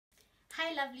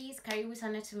Hi lovelies, karibu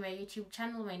sana to my YouTube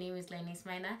channel. My name is Glynis.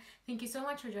 Thank you so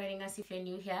much for joining us if you're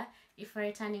new here. If you're a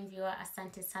returning viewer,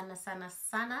 asante sana sana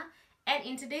sana. And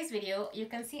in today's video, you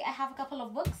can see I have a couple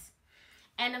of books.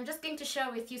 And I'm just going to share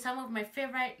with you some of my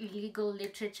favorite legal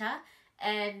literature.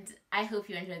 And I hope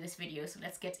you enjoy this video, so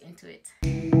let's get into it.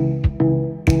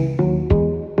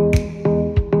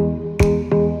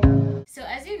 So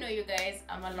as you know, you guys,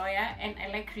 I'm a lawyer and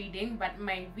I like reading, but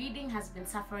my reading has been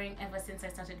suffering ever since I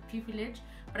started pupillage.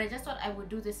 But I just thought I would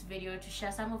do this video to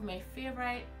share some of my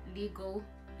favorite legal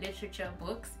literature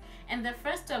books. And the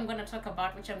first two I'm going to talk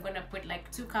about, which I'm going to put like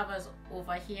two covers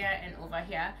over here and over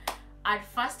here, are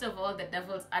first of all The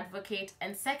Devil's Advocate,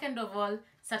 and second of all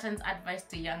Satan's Advice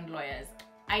to Young Lawyers.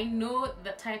 I know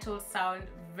the titles sound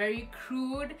very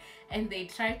crude and they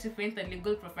try to paint the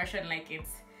legal profession like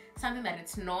it's something that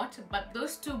it's not, but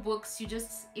those two books,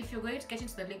 if you're going to get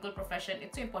into the legal profession,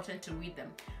 it's so important to read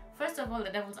them. First of all, The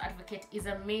Devil's Advocate is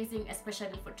amazing,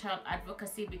 especially for child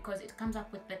advocacy, because it comes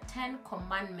up with the 10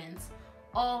 commandments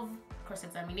of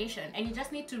cross-examination, and you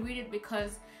just need to read it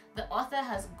because the author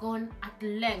has gone at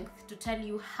length to tell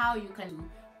you how you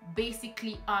can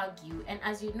basically argue. And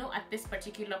as you know, at this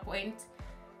particular point,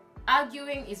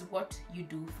 arguing is what you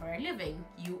do for a living.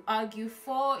 You argue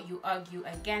for, you argue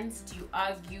against, you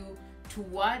argue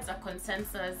towards a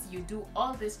consensus. You do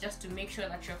all this just to make sure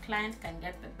that your client can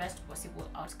get the best possible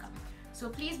outcome. So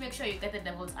please make sure you get The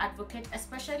Devil's Advocate,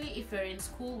 especially if you're in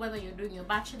school, whether you're doing your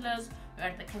bachelor's or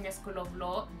at the Kenya School of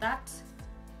Law. That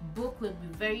book will be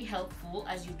very helpful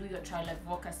as you do your child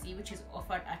advocacy, which is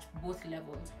offered at both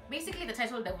levels. Basically, the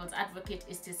title Devil's Advocate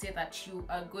is to say that you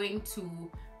are going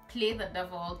to play the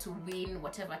devil to win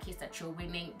whatever case that you're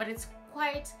winning, but it's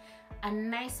quite a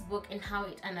nice book in how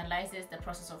it analyzes the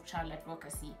process of child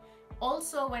advocacy.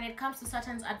 Also, when it comes to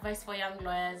Satan's Advice for Young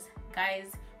Lawyers,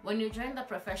 guys, when you join the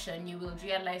profession, you will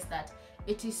realize that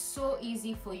it is so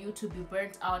easy for you to be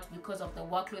burnt out because of the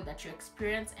workload that you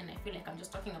experience. And I feel like I'm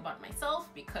just talking about myself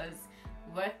because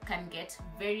work can get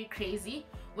very crazy.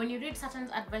 When you read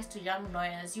Satan's Advice to Young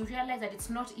Lawyers, you realize that it's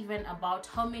not even about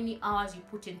how many hours you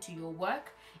put into your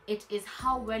work. It is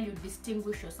how well you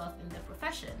distinguish yourself in the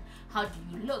profession. How do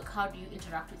you look? How do you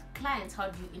interact with clients? How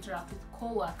do you interact with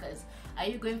co-workers? Are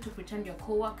you going to pretend your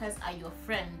co-workers are your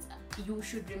friends? You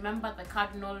should remember the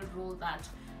cardinal rule that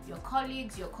your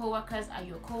colleagues, your co-workers are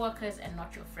your co-workers and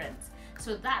not your friends.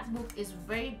 So that book is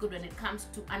very good when it comes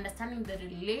to understanding the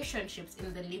relationships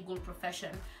in the legal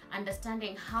profession,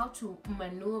 understanding how to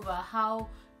maneuver, how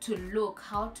to look,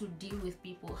 how to deal with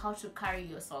people, how to carry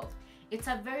yourself. It's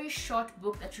a very short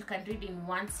book that you can read in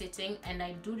one sitting, and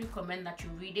I do recommend that you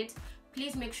read it.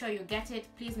 Please make sure you get it.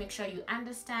 Please make sure you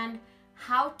understand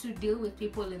how to deal with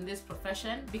people in this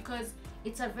profession, because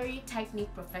it's a very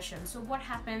tight-knit profession. So what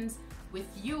happens with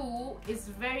you is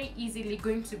very easily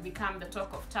going to become the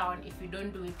talk of town if you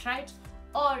don't do it right,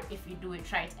 or if you do it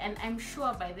right. And I'm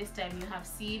sure by this time you have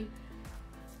seen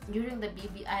during the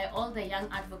BBI all the young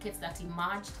advocates that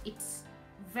emerged. It's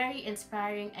very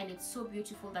inspiring and it's so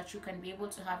beautiful that you can be able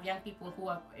to have young people who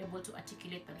are able to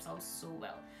articulate themselves so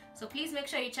well. So please make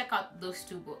sure you check out those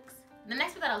two books. The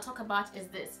next book that I'll talk about is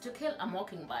this, To Kill a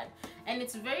Mockingbird. And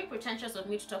it's very pretentious of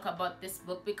me to talk about this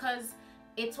book because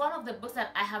it's one of the books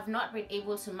that I have not been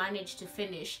able to manage to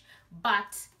finish,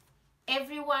 but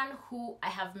everyone who I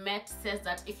have met says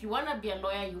that if you want to be a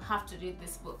lawyer, you have to read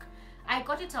this book. I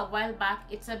got it a while back.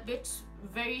 It's a bit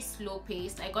very slow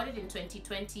paced. I got it in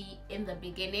 2020 in the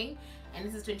beginning, and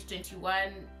this is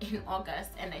 2021 in August,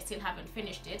 and I still haven't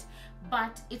finished it,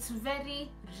 but it's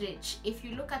very rich. If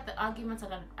you look at the arguments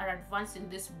that are advanced in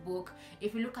this book,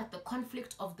 if you look at the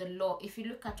conflict of the law, if you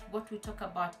look at what we talk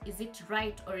about, is it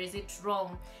right or is it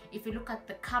wrong, if you look at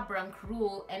the cab rank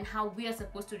rule and how we are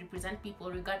supposed to represent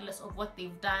people regardless of what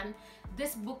they've done,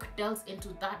 this book delves into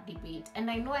that debate. And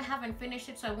I know I haven't finished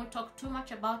it, so I won't talk too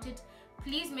much about it.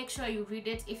 Please make sure you read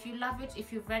it. If you love it,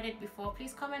 if you've read it before,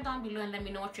 please comment down below and let me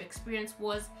know what your experience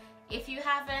was. If you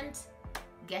haven't,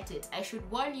 get it. I should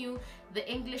warn you, the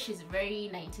English is very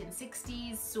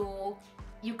 1960s, so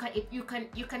you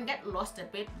can get lost a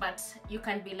bit, but you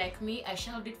can be like me. I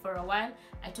shelved it for a while,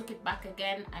 I took it back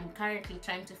again. I'm currently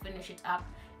trying to finish it up,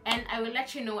 and I will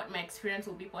let you know what my experience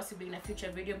will be possibly in a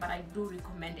future video, but I do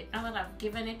recommend it. Now that I've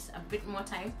given it a bit more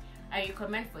time, I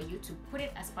recommend for you to put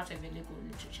it as part of your legal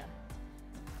literature.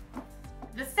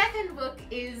 The second book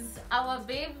is our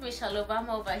babe Michelle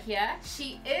Obama over here.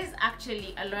 She is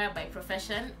actually a lawyer by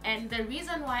profession, and the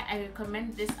reason why I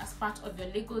recommend this as part of your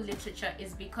legal literature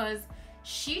is because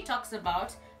she talks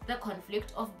about the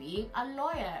conflict of being a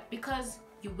lawyer. Because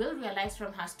you will realize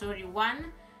from her story, one,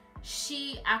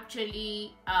 she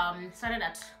actually started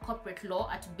at corporate law,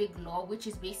 at big law, which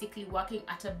is basically working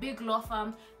at a big law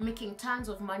firm, making tons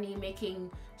of money, making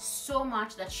so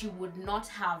much that she would not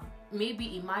have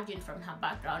maybe imagined from her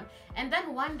background. And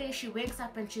then one day she wakes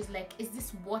up and she's like, is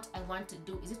this what I want to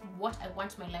do? Is it what I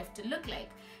want my life to look like?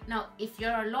 Now, if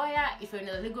you're a lawyer, if you're in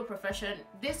the legal profession,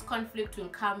 this conflict will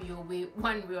come your way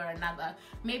one way or another.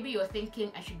 Maybe you're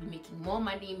thinking I should be making more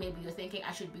money. Maybe you're thinking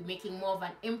I should be making more of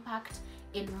an impact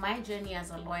in my journey as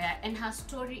a lawyer. And her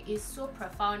story is so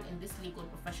profound in this legal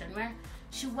profession, where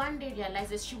she one day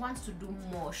realizes she wants to do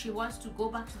more. She wants to go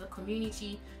back to the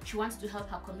community, she wants to help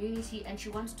her community, and she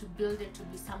wants to build it to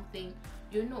be something,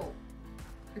 you know,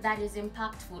 that is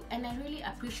impactful. And I really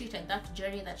appreciated that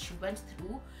journey that she went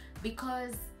through,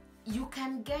 because you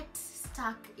can get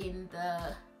stuck in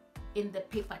the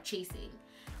paper chasing.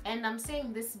 And I'm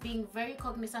saying this being very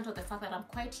cognizant of the fact that I'm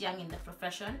quite young in the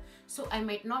profession, so I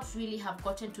might not really have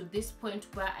gotten to this point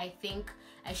where I think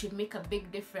I should make a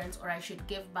big difference or I should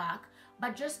give back.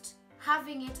 But just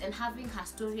having it and having her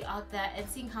story out there and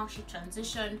seeing how she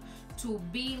transitioned to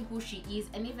being who she is,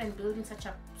 and even building such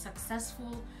a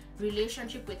successful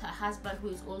relationship with her husband, who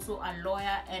is also a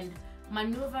lawyer, and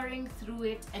maneuvering through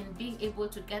it and being able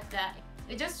to get there,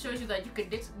 it just shows you that you could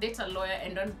date a lawyer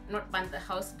and not burn the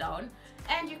house down.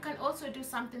 And you can also do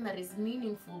something that is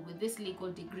meaningful with this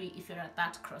legal degree if you're at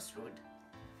that crossroad.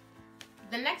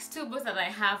 The next two books that I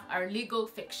have are legal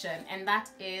fiction, and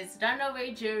that is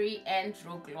Runaway Jury and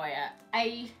Rogue Lawyer.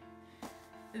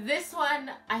 This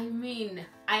one, I mean,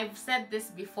 I've said this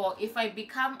before, if I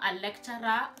become a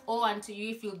lecturer, or unto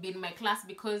you if you'll be in my class,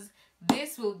 because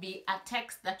this will be a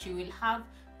text that you will have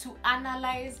to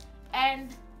analyze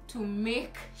and to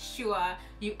make sure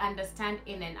you understand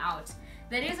in and out.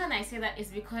 The reason I say that is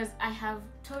because I have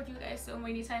told you guys so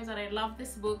many times that I love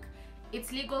this book.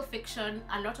 It's legal fiction.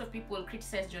 A lot of people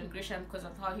criticize John Grisham because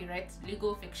of how he writes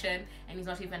legal fiction, and he's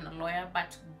not even a lawyer,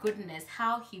 but goodness,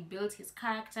 how he builds his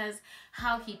characters,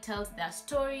 how he tells their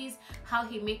stories, how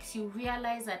he makes you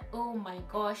realize that, oh my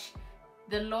gosh,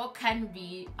 the law can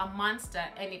be a monster,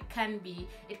 and it can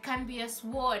be a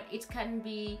sword, it can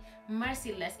be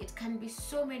merciless, it can be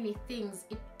so many things.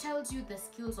 It tells you the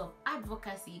skills of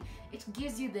advocacy, it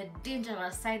gives you the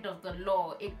dangerous side of the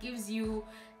law, it gives you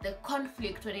the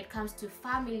conflict when it comes to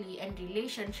family and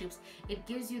relationships, it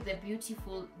gives you the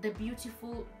beautiful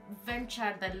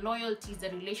venture, the loyalties, the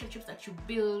relationships that you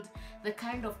build, the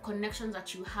kind of connections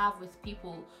that you have with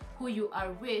people who you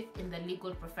are with in the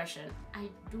legal profession. I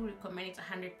do recommend it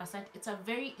 100%. It's a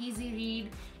very easy read,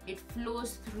 it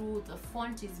flows through, the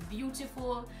font is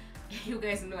beautiful. You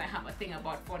guys know I have a thing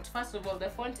about font. First of all, the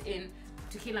font in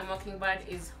To Kill a Mockingbird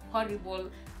is horrible.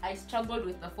 I struggled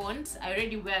with the font. I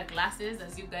already wear glasses,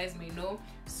 as you guys may know,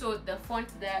 so the font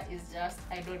there is just,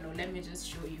 I don't know, let me just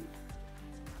show you.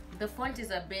 The font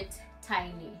is a bit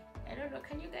tiny. I don't know,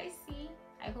 can you guys see?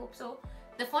 I hope so.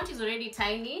 The font is already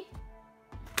tiny,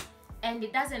 and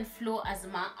it doesn't flow as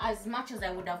much as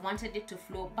I would have wanted it to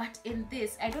flow. But in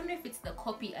this, I don't know if it's the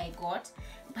copy I got,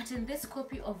 but in this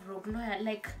copy of Rogue Lawyer,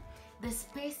 like, the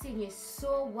spacing is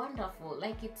so wonderful,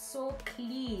 like it's so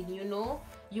clean, you know,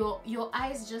 your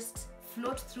eyes just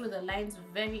float through the lines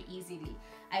very easily.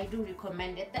 I do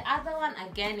recommend it. The other one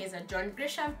again is a John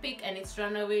Grisham pick, and it's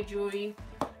Runaway Jury.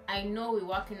 I know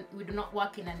we do not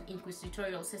work in an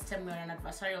inquisitorial system, we're an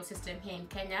adversarial system here in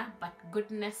Kenya, but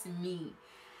goodness me,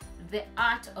 the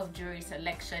art of jury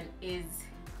selection is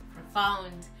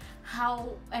profound.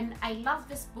 And I love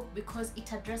this book because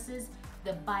it addresses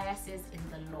the biases in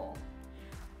the law.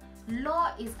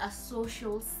 Law is a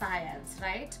social science,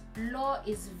 right? Law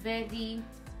is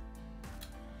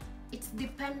it's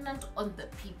dependent on the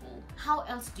people. How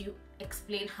else do you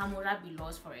explain Hammurabi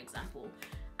laws, for example?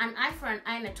 An eye for an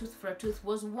eye and a tooth for a tooth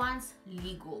was once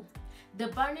legal. The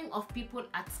burning of people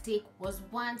at stake was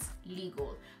once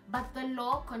legal, but the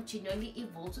law continually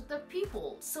evolves with the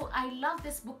people. So I love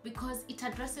this book because it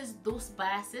addresses those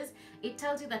biases. It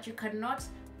tells you that you cannot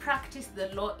practice the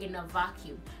law in a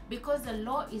vacuum, because the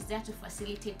law is there to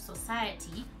facilitate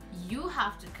society. You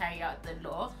have to carry out the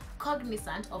law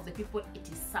cognizant of the people it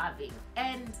is serving.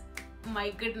 And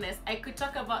my goodness, I could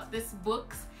talk about these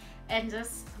books and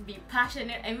just be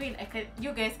passionate. I mean,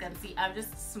 you guys can see I'm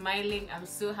just smiling, I'm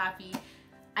so happy.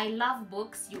 I love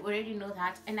books, you already know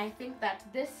that, and I think that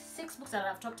this 6 books that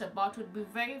I've talked about would be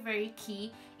very, very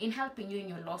key in helping you in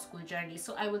your law school journey.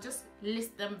 So I will just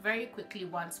list them very quickly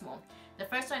once more. The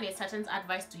first one is Saturn's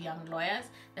Advice to Young Lawyers.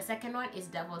 The second one is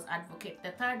Devil's Advocate.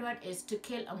 The third one is To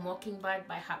Kill a Mockingbird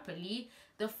by Harper Lee.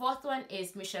 The fourth one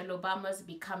is Michelle Obama's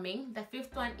Becoming. The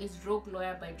fifth one is Rogue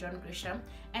Lawyer by John Grisham.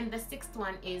 And the sixth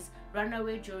one is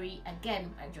Runaway Jury,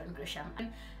 again by John Grisham.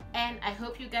 And I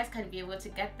hope you guys can be able to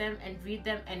get them and read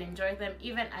them and enjoy them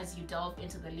even as you delve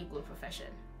into the legal profession.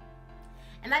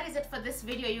 And that is it for this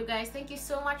video, you guys. Thank you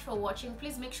so much for watching.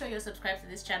 Please make sure you're subscribed to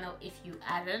this channel if you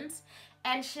aren't,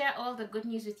 and share all the good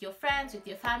news with your friends, with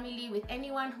your family, with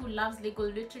anyone who loves legal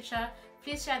literature.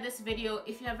 Please share this video.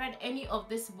 If you have read any of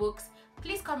these books,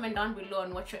 please comment down below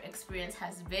on what your experience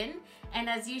has been. And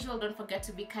as usual, don't forget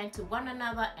to be kind to one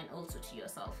another and also to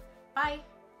yourself. Bye.